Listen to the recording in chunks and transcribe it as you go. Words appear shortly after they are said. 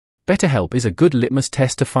BetterHelp is a good litmus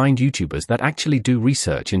test to find YouTubers that actually do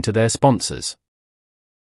research into their sponsors.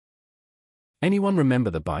 Anyone remember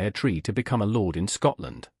the buy a tree to become a lord in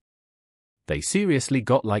Scotland? They seriously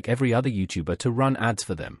got like every other YouTuber to run ads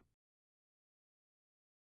for them.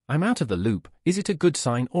 I'm out of the loop. Is it a good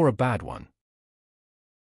sign or a bad one?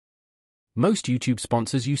 Most YouTube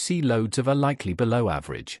sponsors you see loads of are likely below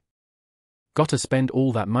average. Got to spend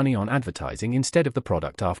all that money on advertising instead of the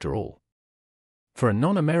product after all. For a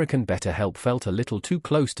non-American, BetterHelp felt a little too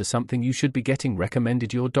close to something you should be getting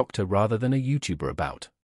recommended your doctor rather than a YouTuber about.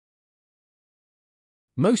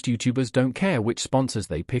 Most YouTubers don't care which sponsors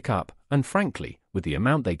they pick up, and frankly, with the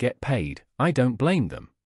amount they get paid, I don't blame them.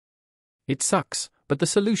 It sucks, but the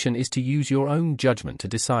solution is to use your own judgment to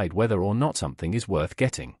decide whether or not something is worth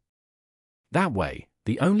getting. That way,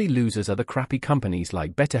 the only losers are the crappy companies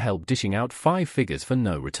like BetterHelp dishing out 5 figures for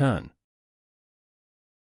no return.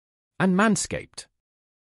 And Manscaped.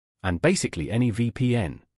 And basically any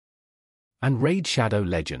VPN. And Raid Shadow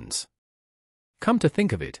Legends. Come to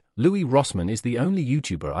think of it, Louis Rossmann is the only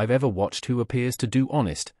YouTuber I've ever watched who appears to do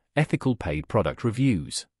honest, ethical paid product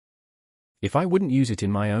reviews. If I wouldn't use it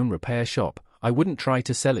in my own repair shop, I wouldn't try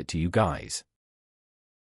to sell it to you guys.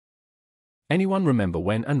 Anyone remember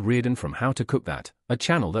when and Reardon from How to Cook That, a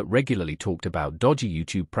channel that regularly talked about dodgy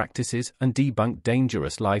YouTube practices and debunked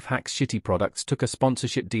dangerous life hacks, shitty products, took a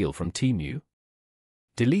sponsorship deal from Temu?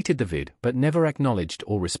 Deleted the vid but never acknowledged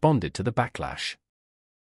or responded to the backlash.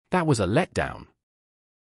 That was a letdown.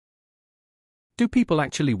 Do people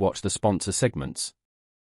actually watch the sponsor segments?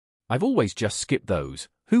 I've always just skipped those.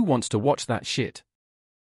 Who wants to watch that shit?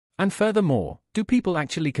 And furthermore, do people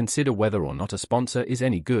actually consider whether or not a sponsor is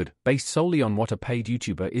any good, based solely on what a paid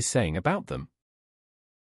YouTuber is saying about them?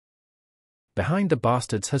 Behind the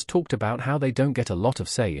Bastards has talked about how they don't get a lot of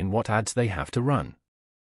say in what ads they have to run.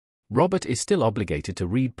 Robert is still obligated to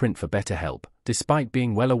read print for BetterHelp, despite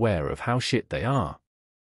being well aware of how shit they are.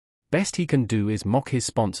 Best he can do is mock his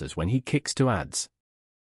sponsors when he kicks to ads.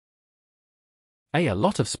 A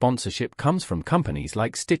lot of sponsorship comes from companies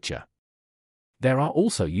like Stitcher. There are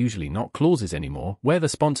also usually not clauses anymore where the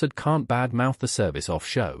sponsored can't badmouth the service off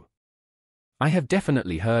show. I have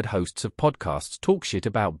definitely heard hosts of podcasts talk shit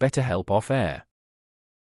about BetterHelp off air.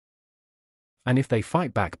 And if they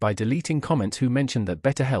fight back by deleting comments who mention that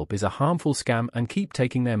BetterHelp is a harmful scam and keep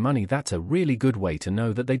taking their money, that's a really good way to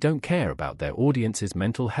know that they don't care about their audience's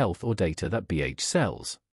mental health or data that BH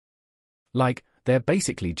sells. Like, they're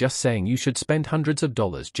basically just saying you should spend hundreds of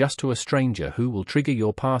dollars just to a stranger who will trigger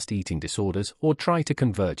your past eating disorders or try to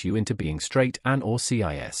convert you into being straight and/or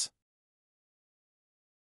CIS.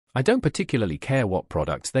 I don't particularly care what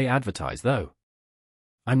products they advertise though.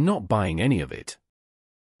 I'm not buying any of it.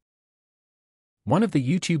 One of the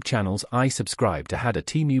YouTube channels I subscribed to had a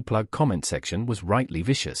Temu plug comment section was rightly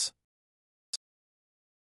vicious.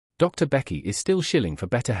 Dr. Becky is still shilling for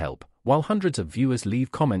BetterHelp, while hundreds of viewers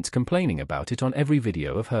leave comments complaining about it on every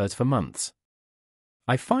video of hers for months.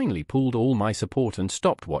 I finally pulled all my support and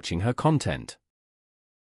stopped watching her content.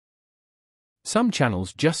 Some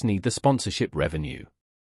channels just need the sponsorship revenue.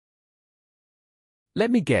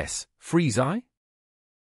 Let me guess, Freeze Eye?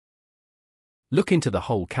 Look into the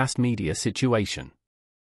whole cast media situation.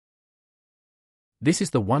 This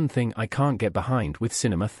is the one thing I can't get behind with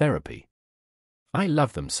Cinema Therapy. I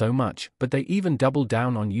love them so much, but they even double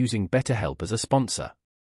down on using BetterHelp as a sponsor.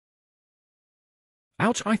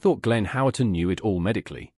 Ouch, I thought Glenn Howerton knew it all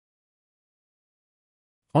medically.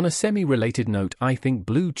 On a semi-related note, I think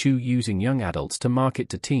Blue Chew using young adults to market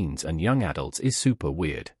to teens and young adults is super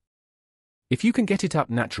weird. If you can get it up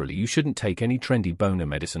naturally, you shouldn't take any trendy boner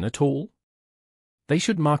medicine at all. They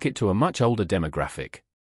should market to a much older demographic.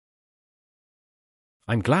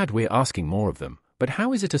 I'm glad we're asking more of them. But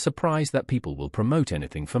how is it a surprise that people will promote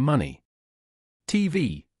anything for money?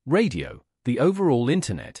 TV, radio, the overall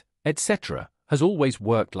internet, etc., has always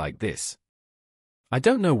worked like this. I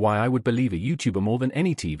don't know why I would believe a YouTuber more than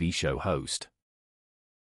any TV show host.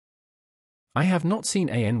 I have not seen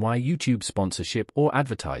any YouTube sponsorship or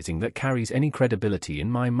advertising that carries any credibility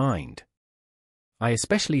in my mind. I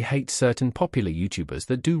especially hate certain popular YouTubers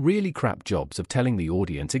that do really crap jobs of telling the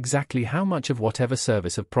audience exactly how much of whatever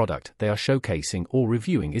service of product they are showcasing or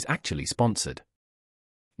reviewing is actually sponsored.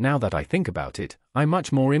 Now that I think about it, I'm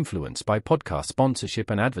much more influenced by podcast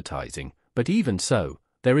sponsorship and advertising, but even so,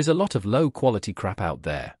 there is a lot of low-quality crap out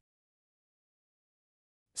there.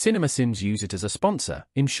 CinemaSins use it as a sponsor.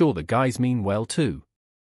 I'm sure the guys mean well too.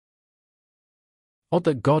 Odd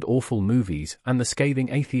that god-awful movies and the scathing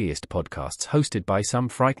atheist podcasts hosted by some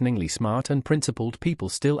frighteningly smart and principled people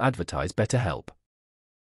still advertise BetterHelp.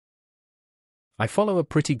 I follow a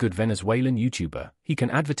pretty good Venezuelan YouTuber. He can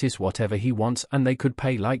advertise whatever he wants and they could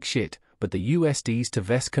pay like shit, but the USDs to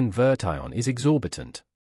VES conversion is exorbitant.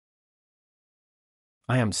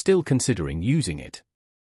 I am still considering using it.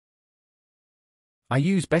 I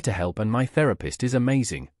use BetterHelp and my therapist is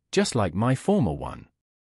amazing, just like my former one.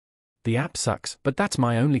 The app sucks, but that's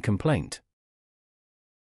my only complaint.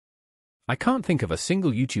 I can't think of a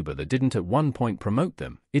single YouTuber that didn't at one point promote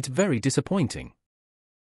them. It's very disappointing.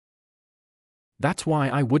 That's why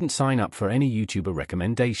I wouldn't sign up for any YouTuber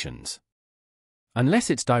recommendations. Unless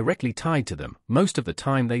it's directly tied to them, most of the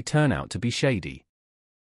time they turn out to be shady.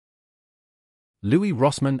 Louis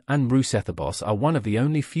Rossmann and Rusethebos are one of the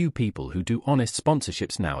only few people who do honest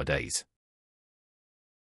sponsorships nowadays.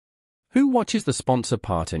 Who watches the sponsor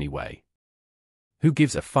part anyway? Who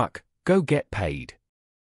gives a fuck? Go get paid.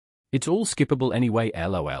 It's all skippable anyway,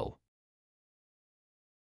 lol.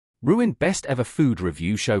 Ruined best ever food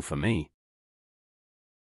review show for me.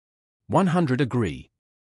 100 agree.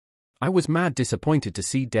 I was mad disappointed to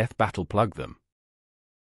see Death Battle plug them.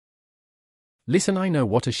 Listen, I know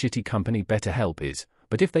what a shitty company BetterHelp is,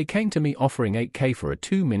 but if they came to me offering 8K for a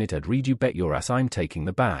 2-minute ad read, you bet your ass I'm taking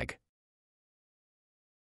the bag.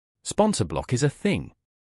 Sponsor block is a thing.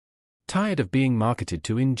 Tired of being marketed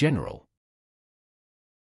to in general.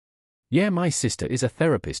 Yeah, my sister is a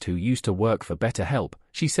therapist who used to work for BetterHelp.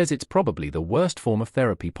 She says it's probably the worst form of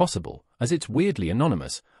therapy possible, as it's weirdly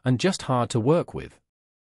anonymous, and just hard to work with.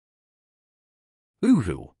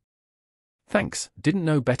 Ooh. Thanks, didn't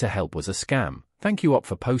know BetterHelp was a scam. Thank you op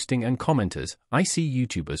for posting and commenters. I see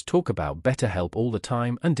YouTubers talk about BetterHelp all the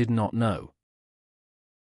time and did not know.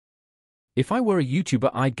 If I were a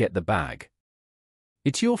YouTuber I'd get the bag.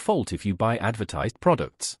 It's your fault if you buy advertised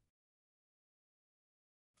products.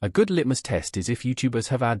 A good litmus test is if YouTubers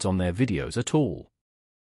have ads on their videos at all.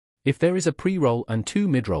 If there is a pre-roll and 2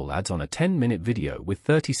 mid-roll ads on a 10-minute video with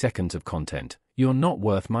 30 seconds of content, you're not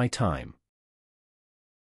worth my time.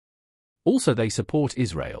 Also, they support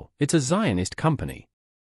Israel. It's a Zionist company.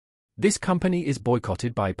 This company is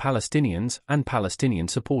boycotted by Palestinians and Palestinian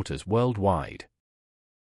supporters worldwide.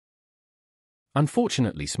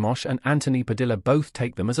 Unfortunately, Smosh and Anthony Padilla both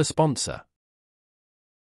take them as a sponsor.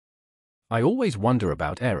 I always wonder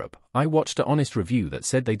about Arab. I watched an honest review that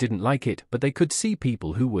said they didn't like it, but they could see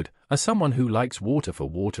people who would. As someone who likes water for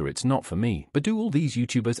water, it's not for me, but do all these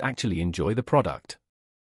YouTubers actually enjoy the product?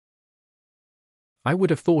 I would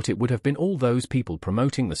have thought it would have been all those people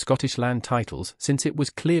promoting the Scottish land titles, since it was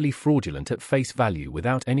clearly fraudulent at face value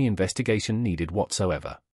without any investigation needed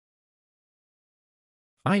whatsoever.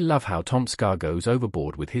 I love how Tom Scar goes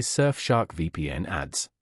overboard with his Surfshark VPN ads.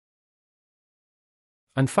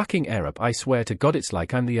 And fucking Arab, I swear to God it's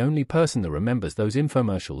like I'm the only person that remembers those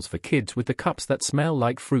infomercials for kids with the cups that smell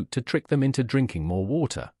like fruit to trick them into drinking more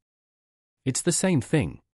water. It's the same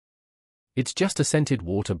thing. It's just a scented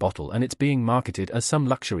water bottle and it's being marketed as some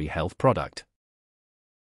luxury health product.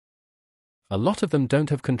 A lot of them don't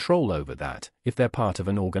have control over that, if they're part of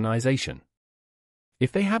an organization.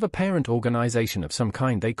 If they have a parent organization of some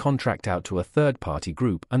kind, they contract out to a third-party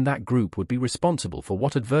group and that group would be responsible for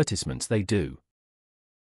what advertisements they do.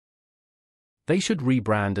 They should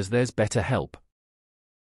rebrand as There's BetterHelp.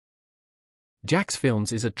 Jack's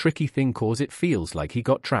Films is a tricky thing cause it feels like he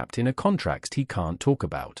got trapped in a contract he can't talk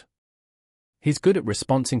about. He's good at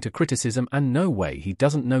responding to criticism and no way he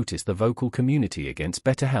doesn't notice the vocal community against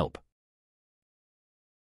BetterHelp.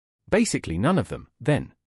 Basically none of them,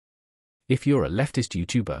 then. If you're a leftist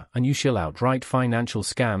YouTuber and you shill outright financial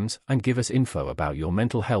scams and give us info about your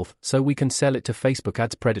mental health so we can sell it to Facebook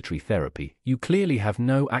ads predatory therapy, you clearly have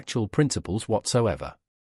no actual principles whatsoever.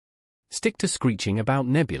 Stick to screeching about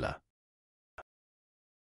Nebula.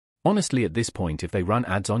 Honestly, at this point, if they run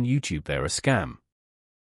ads on YouTube, they're a scam.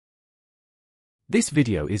 This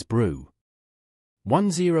video is Brew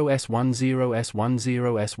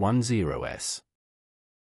 10s10s10s10s.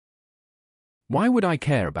 Why would I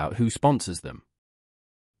care about who sponsors them?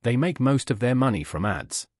 They make most of their money from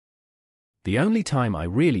ads. The only time I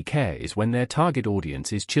really care is when their target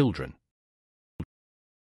audience is children.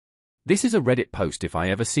 This is a Reddit post if I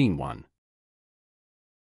ever seen one.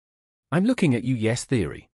 I'm looking at you, yes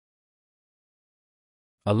theory.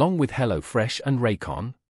 Along with HelloFresh and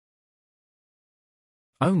Raycon.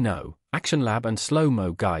 Oh no, Action Lab and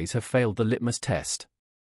Slow-Mo guys have failed the litmus test.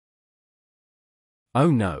 Oh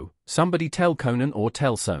no, somebody tell Conan or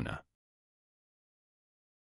tell Sona.